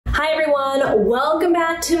Hi everyone, welcome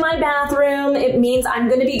back to my bathroom. It means I'm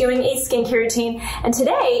going to be doing a skincare routine, and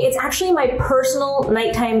today it's actually my personal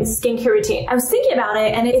nighttime skincare routine. I was thinking about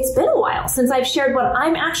it and it's been a while since I've shared what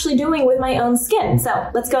I'm actually doing with my own skin,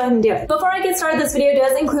 so let's go ahead and do it. Before I get started, this video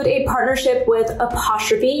does include a partnership with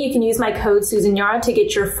Apostrophe. You can use my code Yara to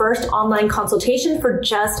get your first online consultation for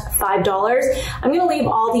just $5. I'm going to leave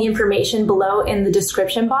all the information below in the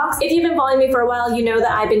description box. If you've been following me for a while, you know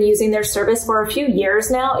that I've been using their service for a few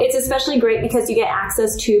years now. It's especially great because you get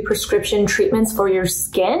access to prescription treatments for your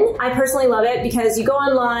skin. I personally love it because you go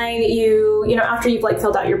online, you know, after you've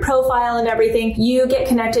filled out your profile and everything, you get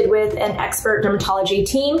connected with an expert dermatology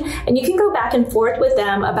team and you can go back and forth with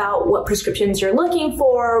them about what prescriptions you're looking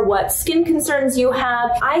for, what skin concerns you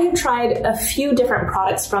have. I have tried a few different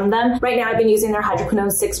products from them. Right now I've been using their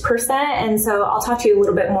hydroquinone 6%, and so I'll talk to you a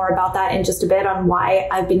little bit more about that in just a bit on why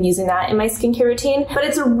I've been using that in my skincare routine. But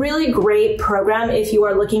it's a really great program if you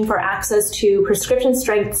are looking for access to prescription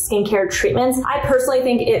strength skincare treatments. I personally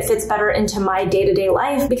think it fits better into my day-to-day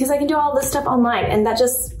life because I can do all this stuff online, and that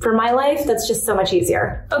just, for my life, that's just so much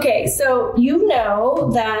easier. Okay, so you know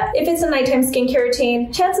that if it's a nighttime skincare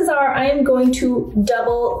routine, chances are I am going to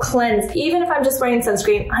double cleanse. Even if I'm just wearing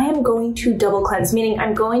sunscreen, I am going to double cleanse, meaning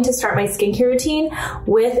I'm going to start my skincare routine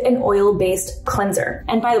with an oil-based cleanser.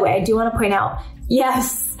 And by the way, I do want to point out,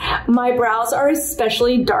 yes, my brows are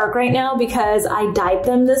especially dark right now because I dyed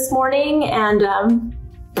them this morning, and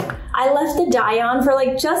I left the dye on for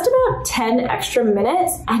just about 10 extra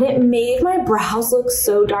minutes and it made my brows look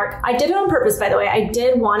so dark. I did it on purpose, by the way. I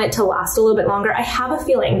did want it to last a little bit longer. I have a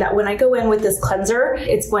feeling that when I go in with this cleanser,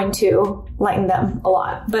 it's going to lighten them a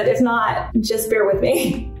lot. But if not, just bear with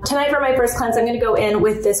me. Tonight for my first cleanse, I'm going to go in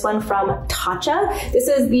with this one from Tatcha. This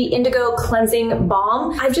is the Indigo Cleansing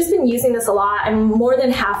Balm. I've just been using this a lot. I'm more than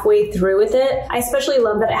halfway through with it. I especially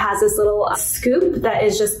love that it has this little scoop that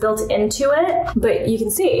is just built into it. But you can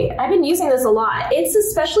see, I've been using this a lot. It's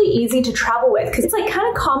especially easy to travel with because it's kind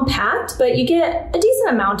of compact, but you get a decent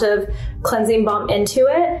amount of cleansing balm into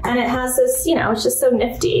it. And it has this, you know, it's just so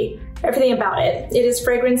nifty. Everything about it. It is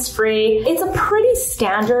fragrance free. It's a pretty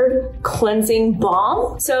standard cleansing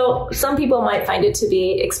balm. So some people might find it to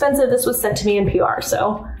be expensive. This was sent to me in PR,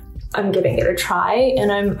 so I'm giving it a try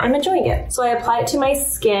and I'm enjoying it. So I apply it to my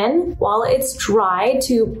skin while it's dry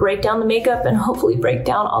to break down the makeup and hopefully break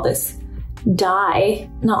down all this dye.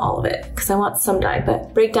 Not all of it, because I want some dye,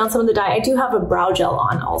 but break down some of the dye. I do have a brow gel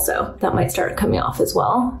on also. That might start coming off as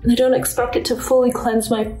well. And I don't expect it to fully cleanse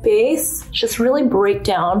my face, just really break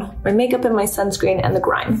down my makeup and my sunscreen and the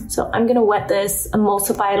grime. So I'm gonna wet this,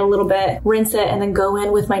 emulsify it a little bit, rinse it, and then go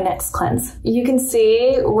in with my next cleanse. You can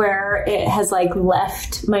see where it has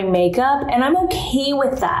left my makeup, and I'm okay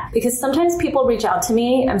with that because sometimes people reach out to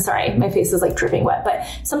me. I'm sorry, my face is dripping wet, but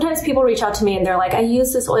sometimes people reach out to me and they're like, I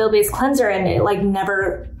use this oil-based cleanser and it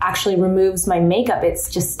never actually removes my makeup. It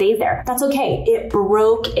just stays there. That's okay. It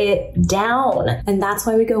broke it down. And that's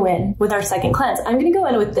why we go in with our second cleanse. I'm going to go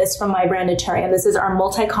in with this from my brand Naturium. This is our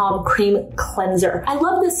Multi-Calm Cream Cleanser. I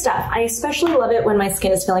love this stuff. I especially love it when my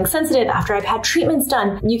skin is feeling sensitive after I've had treatments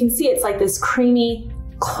done. You can see it's this creamy,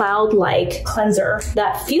 cloud-like cleanser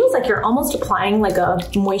that feels like you're almost applying a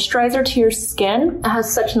moisturizer to your skin. It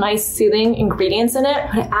has such nice soothing ingredients in it,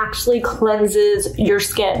 but it actually cleanses your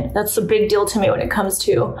skin. That's a big deal to me when it comes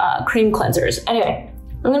to cream cleansers. Anyway,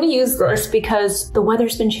 I'm gonna use this because the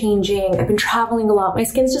weather's been changing. I've been traveling a lot. My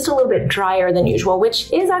skin's just a little bit drier than usual,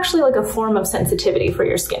 which is actually a form of sensitivity for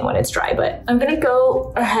your skin when it's dry. But I'm gonna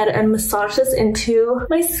go ahead and massage this into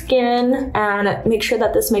my skin and make sure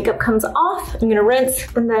that this makeup comes off. I'm gonna rinse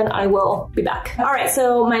and then I will be back. All right,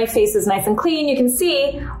 so my face is nice and clean. You can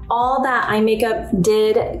see all that eye makeup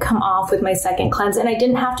did come off with my second cleanse, and I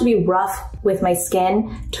didn't have to be rough with my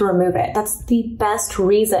skin to remove it. That's the best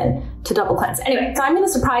reason to double cleanse. Anyway, so I'm gonna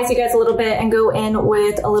surprise you guys a little bit and go in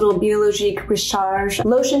with a little Biologique Recherche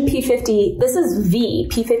Lotion P50. This is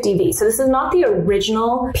P50V. So this is not the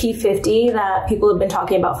original P50 that people have been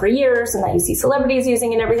talking about for years and that you see celebrities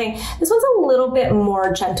using and everything. This one's a little bit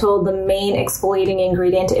more gentle. The main exfoliating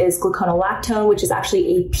ingredient is gluconolactone, which is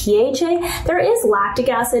actually a PHA. There is lactic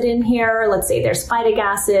acid in here. Let's say there's phytic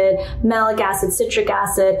acid, malic acid, citric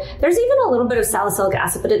acid. There's even a little bit of salicylic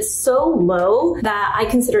acid, but it's so low that I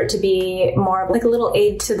consider it to be more of a little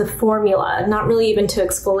aid to the formula, not really even to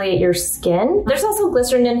exfoliate your skin. There's also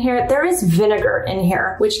glycerin in here. There is vinegar in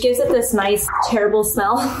here, which gives it this nice, terrible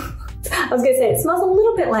smell. I was gonna say it smells a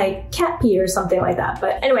little bit like cat pee or something like that.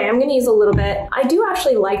 But anyway, I'm gonna use a little bit. I do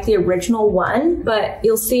actually like the original one, but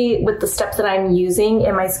you'll see with the steps that I'm using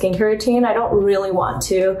in my skincare routine, I don't really want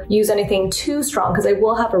to use anything too strong because I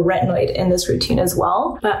will have a retinoid in this routine as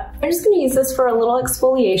well. But I'm just gonna use this for a little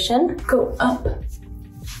exfoliation. Go up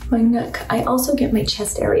my neck. I also get my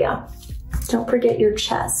chest area. Don't forget your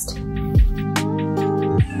chest.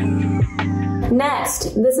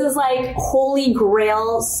 Next, this is like holy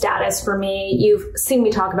grail status for me. You've seen me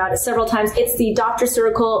talk about it several times. It's the Dr.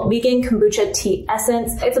 Ceuracle Vegan Kombucha Tea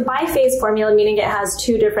Essence. It's a bi-phase formula, meaning it has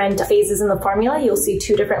 2 different phases in the formula. You'll see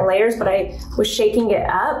 2 different layers, but I was shaking it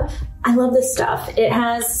up. I love this stuff. It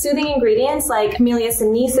has soothing ingredients like Camellia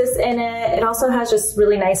sinensis in it. It also has just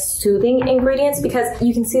really nice soothing ingredients because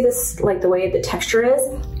you can see this, like the way the texture is.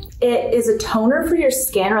 It is a toner for your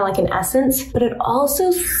skin, or like an essence, but it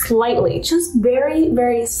also slightly, just very,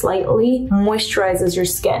 very slightly moisturizes your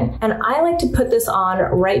skin. And I like to put this on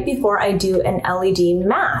right before I do an LED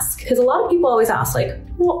mask. Because a lot of people always ask like,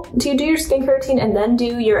 well, do you do your skincare routine and then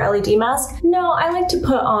do your LED mask? No, I like to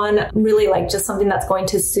put on really like just something that's going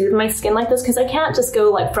to soothe my skin like this, because I can't just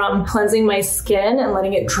go like from cleansing my skin and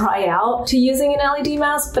letting it dry out to using an LED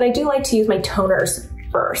mask, but I do like to use my toners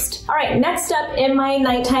first. All right, next up in my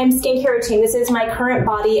nighttime skincare routine, this is my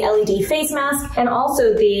CurrentBody LED face mask and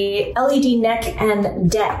also the LED neck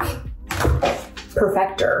and deck.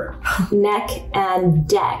 Perfector. Neck and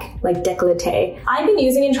deck, like décolleté. I've been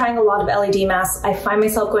using and trying a lot of LED masks. I find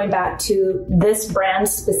myself going back to this brand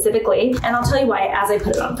specifically, and I'll tell you why as I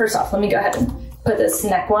put it on. First off, let me go ahead and put this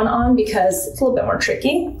neck one on because it's a little bit more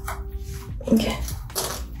tricky. Okay.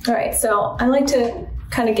 All right, so I like to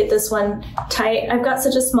kind of get this one tight. I've got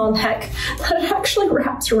such a small neck that it actually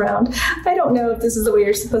wraps around. I don't know if this is the way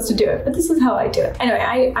you're supposed to do it, but this is how I do it.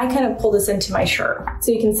 Anyway, I kind of pull this into my shirt.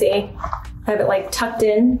 So you can see I have it like tucked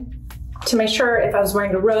in to my shirt. If I was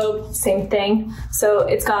wearing a robe, same thing. So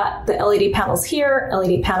it's got the LED panels here,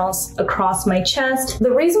 LED panels across my chest.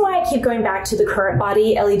 The reason why I keep going back to the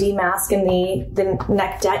CurrentBody LED mask and the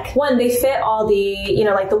neck deck, one, they fit all the, you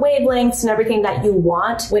know, like the wavelengths and everything that you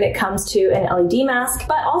want when it comes to an LED mask.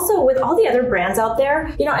 But also with all the other brands out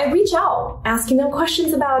there, you know, I reach out asking them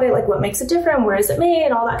questions about it, like what makes it different, where is it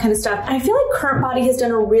made, all that kind of stuff. And I feel like CurrentBody has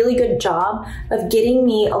done a really good job of getting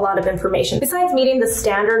me a lot of information. Besides meeting the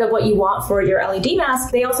standard of what you want for your LED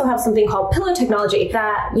mask, they also have something called pillow technology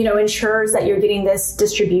that, you know, ensures that you're getting this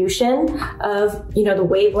distribution of, you know, the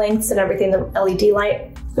wavelengths and everything, the LED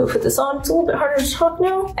light. Go put this on. It's a little bit harder to talk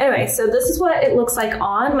now. Anyway, so this is what it looks like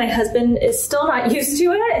on. My husband is still not used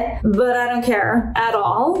to it, but I don't care at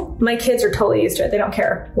all. My kids are totally used to it. They don't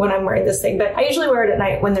care when I'm wearing this thing, but I usually wear it at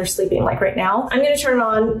night when they're sleeping, like right now. I'm gonna turn it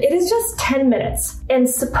on. It is just 10 minutes, and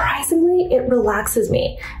surprisingly, it relaxes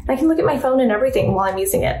me. I can look at my phone and everything while I'm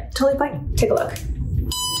using it. Totally fine. Take a look.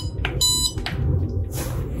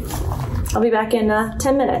 I'll be back in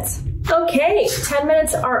 10 minutes. Okay, 10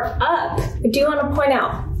 minutes are up. I do want to point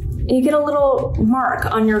out, you get a little mark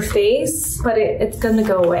on your face, but it's gonna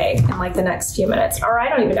go away in like the next few minutes. Or I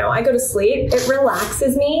don't even know, I go to sleep. It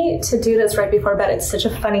relaxes me to do this right before bed. It's such a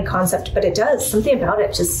funny concept, but it does. Something about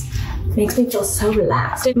it just makes me feel so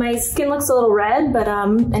relaxed. My skin looks a little red, but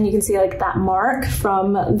and you can see like that mark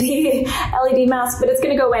from the LED mask, but it's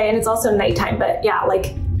gonna go away, and it's also nighttime. But yeah,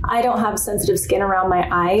 like I don't have sensitive skin around my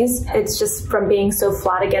eyes. It's just from being so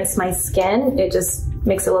flat against my skin, it just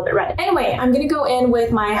makes it a little bit red. Anyway, I'm gonna go in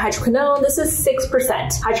with my hydroquinone. This is 6%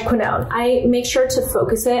 hydroquinone. I make sure to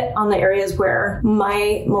focus it on the areas where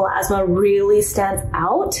my melasma really stands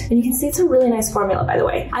out. And you can see it's a really nice formula, by the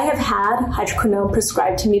way. I have had hydroquinone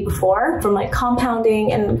prescribed to me before from like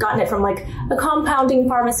compounding, and gotten it from like a compounding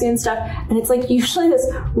pharmacy and stuff. And it's like usually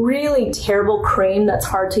this really terrible cream that's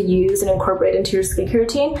hard to use and incorporate into your skincare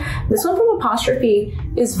routine. This one from Apostrophe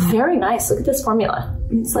is very nice. Look at this formula.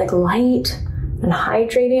 It's like light and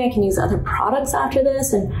hydrating. I can use other products after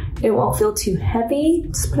this and it won't feel too heavy.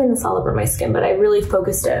 Just putting this all over my skin, but I really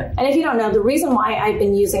focused it. And if you don't know, the reason why I've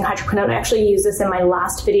been using hydroquinone, I actually used this in my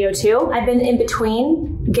last video too. I've been in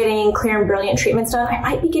between getting Clear and Brilliant treatments done. I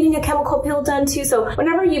might be getting a chemical peel done too. So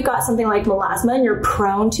whenever you've got something like melasma and you're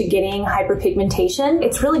prone to getting hyperpigmentation,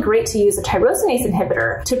 it's really great to use a tyrosinase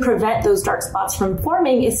inhibitor to prevent those dark spots from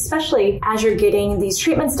forming, especially as you're getting these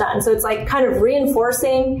treatments done. So it's like kind of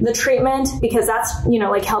reinforcing the treatment, because that's, you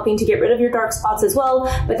know, like helping to get rid of your dark spots as well.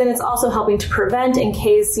 But then it's also helping to prevent in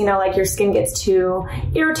case, you know, like your skin gets too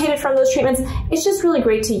irritated from those treatments. It's just really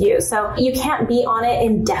great to use. So you can't be on it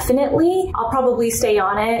indefinitely. I'll probably stay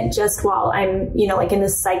on it just while I'm, you know, like in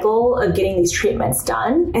this cycle of getting these treatments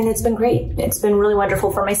done. And it's been great. It's been really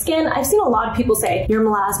wonderful for my skin. I've seen a lot of people say your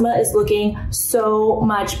melasma is looking so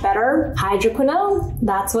much better. Hydroquinone,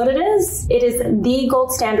 that's what it is. It is the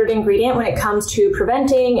gold standard ingredient when it comes to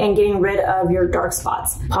preventing and getting rid of your dark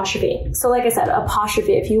spots. Apostrophe. So like I said,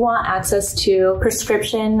 Apostrophe, if you want access to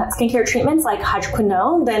prescription skincare treatments like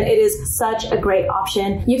hydroquinone, then it is such a great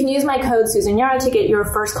option. You can use my code Yara to get your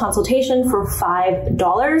first consultation for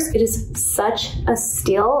 $5. It is such a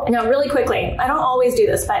steal. Now, really quickly, I don't always do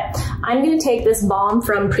this, but I'm going to take this balm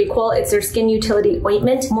from Prequel. It's their Skin Utility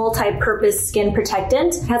Ointment, multi-purpose skin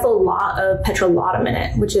protectant. It has a lot of petrolatum in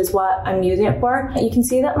it, which is what I'm using it for. You can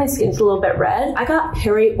see that my skin's a little bit red. I got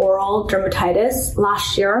perioral dermatitis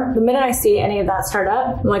last year. The minute I see any of that start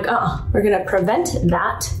up, I'm like, oh, we're going to prevent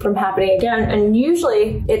that from happening again. And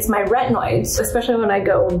usually it's my retinoids, especially when I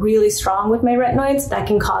go really strong with my retinoids, that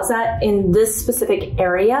can cause that in this specific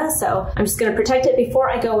area. So I'm just going to protect it before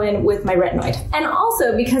I go in with my retinoid. And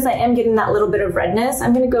also because I am getting that little bit of redness,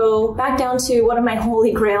 I'm going to go back down to one of my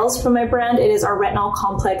holy grails from my brand. It is our Retinol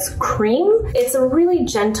Complex Cream. It's a really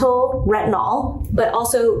gentle retinol, but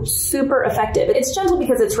also super effective. It's gentle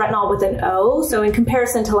because it's retinol with an O. So in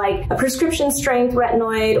comparison to like a prescription strength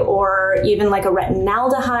retinoid or even like a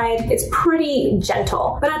retinaldehyde, it's pretty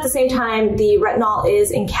gentle. But at the same time, the retinol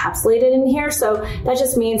is encapsulated in here. So that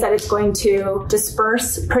just means that it's going to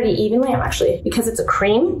disperse pretty evenly. Because it's a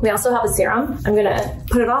cream, we also have a serum. I'm gonna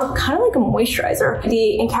put it on kind of like a moisturizer.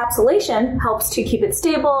 The encapsulation helps to keep it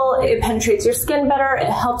stable. It penetrates your skin better. It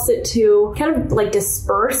helps it to kind of like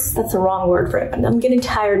disperse. That's the wrong word for it, but I'm getting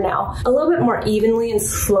tired now. A little bit more evenly and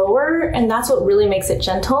slower, and that's what really makes it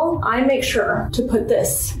gentle. I make sure to put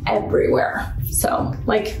this everywhere. So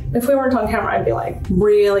like if we weren't on camera, I'd be like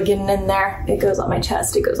really getting in there. It goes on my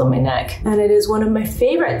chest, it goes on my neck, and it is one of my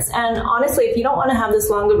favorites. And honestly, if you don't want to have this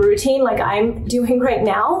long of a routine like I'm doing right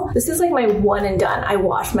now, this is like my one and done. I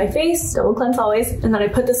wash my face, double cleanse always, and then I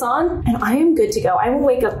put this on and I am good to go. I will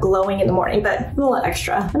wake up glowing in the morning, but I'm a little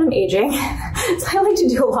extra and I'm aging. So I like to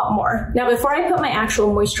do a lot more. Now, before I put my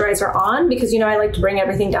actual moisturizer on, because you know I like to bring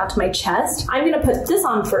everything down to my chest, I'm gonna put this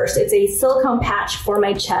on first. It's a silicone patch for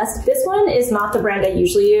my chest. This one is not the brand I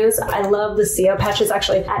usually use. I love the CO patches.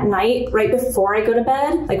 Actually, at night, right before I go to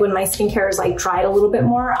bed, like when my skincare is like dried a little bit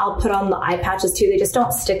more, I'll put on the eye patches too. They just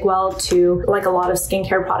don't stick well to like a lot of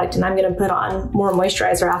skincare product, and I'm gonna put on more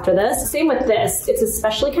moisturizer after this. Same with this. It's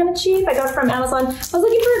especially kind of cheap. I got it from Amazon. I was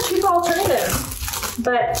looking for a cheaper alternative,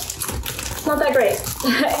 but it's not that great.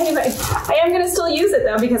 Anyway, I am gonna still use it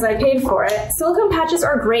though because I paid for it. Silicone patches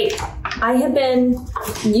are great. I have been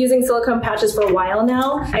using silicone patches for a while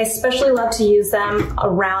now. I especially love to use them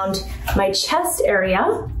around my chest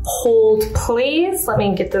area. Hold please, let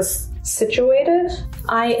me get this situated.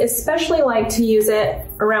 I especially like to use it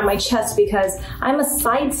around my chest because I'm a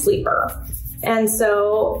side sleeper. And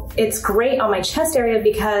so it's great on my chest area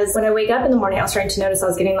because when I wake up in the morning, I was starting to notice I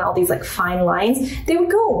was getting all these like fine lines. They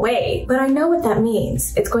would go away, but I know what that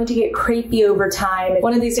means. It's going to get crepey over time.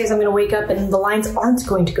 One of these days I'm going to wake up and the lines aren't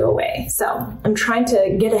going to go away. So I'm trying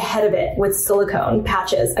to get ahead of it with silicone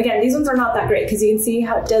patches. Again, these ones are not that great because you can see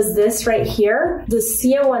how it does this right here. The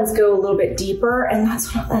CO ones go a little bit deeper, and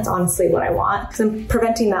that's honestly what I want because I'm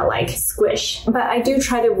preventing that like squish. But I do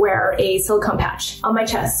try to wear a silicone patch on my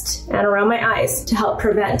chest and around my eyes to help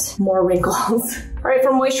prevent more wrinkles. All right,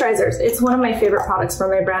 for moisturizers, it's one of my favorite products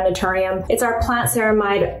from my brand Naturium. It's our Plant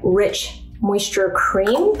Ceramide Rich Moisture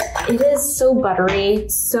Cream. It is so buttery,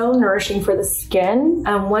 so nourishing for the skin.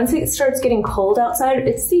 Once it starts getting cold outside,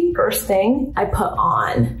 it's the first thing I put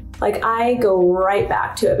on. Like I go right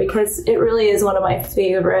back to it because it really is one of my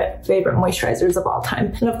favorite moisturizers of all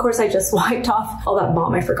time. And of course I just wiped off all that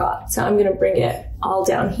balm I forgot. So I'm gonna bring it all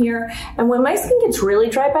down here. And when my skin gets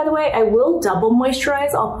really dry, by the way, I will double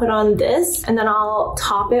moisturize. I'll put on this and then I'll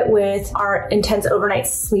top it with our Intense Overnight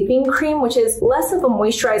Sleeping Cream, which is less of a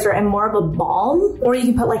moisturizer and more of a balm. Or you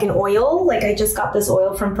can put like an oil, like I just got this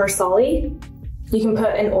oil from Farsáli. You can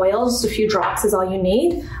put an oil, just a few drops is all you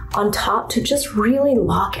need, on top to just really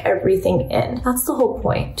lock everything in. That's the whole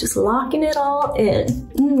point, just locking it all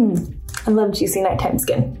in. I love juicy nighttime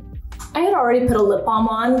skin. I had already put a lip balm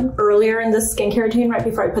on earlier in this skincare routine right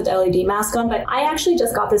before I put the LED mask on, but I actually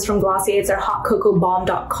just got this from Glossier. It's their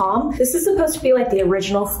hotcocobalm.com. This is supposed to be like the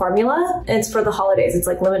original formula. It's for the holidays. It's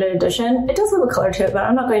like limited edition. It does have a color to it, but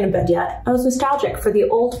I'm not going to bed yet. I was nostalgic for the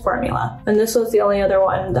old formula. And this was the only other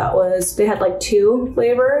one that was, they had like 2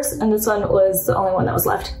 flavors, and this one was the only one that was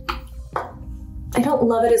left. I don't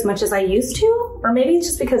love it as much as I used to, or maybe it's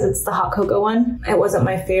just because it's the hot cocoa one. It wasn't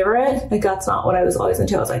my favorite. Like that's not what I was always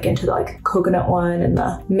into. I was like into the like coconut one and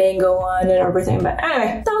the mango one and everything. But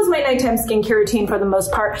anyway, that was my nighttime skincare routine for the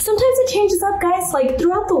most part. Sometimes it changes up, guys, like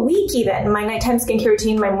throughout the week even. My nighttime skincare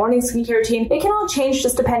routine, my morning skincare routine, it can all change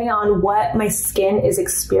just depending on what my skin is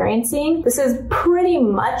experiencing. This is pretty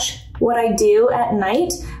much what I do at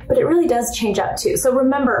night, but it really does change up too. So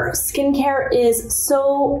remember, skincare is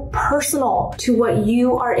so personal to what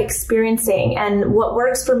you are experiencing, and what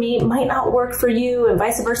works for me might not work for you and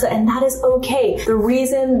vice versa, and that is okay. The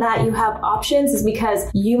reason that you have options is because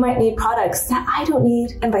you might need products that I don't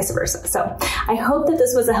need and vice versa. So I hope that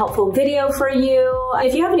this was a helpful video for you.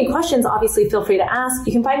 If you have any questions, obviously feel free to ask.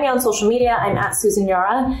 You can find me on social media. I'm at Susan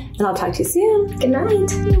Yara, and I'll talk to you soon. Good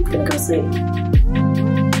night. I'm gonna go sleep.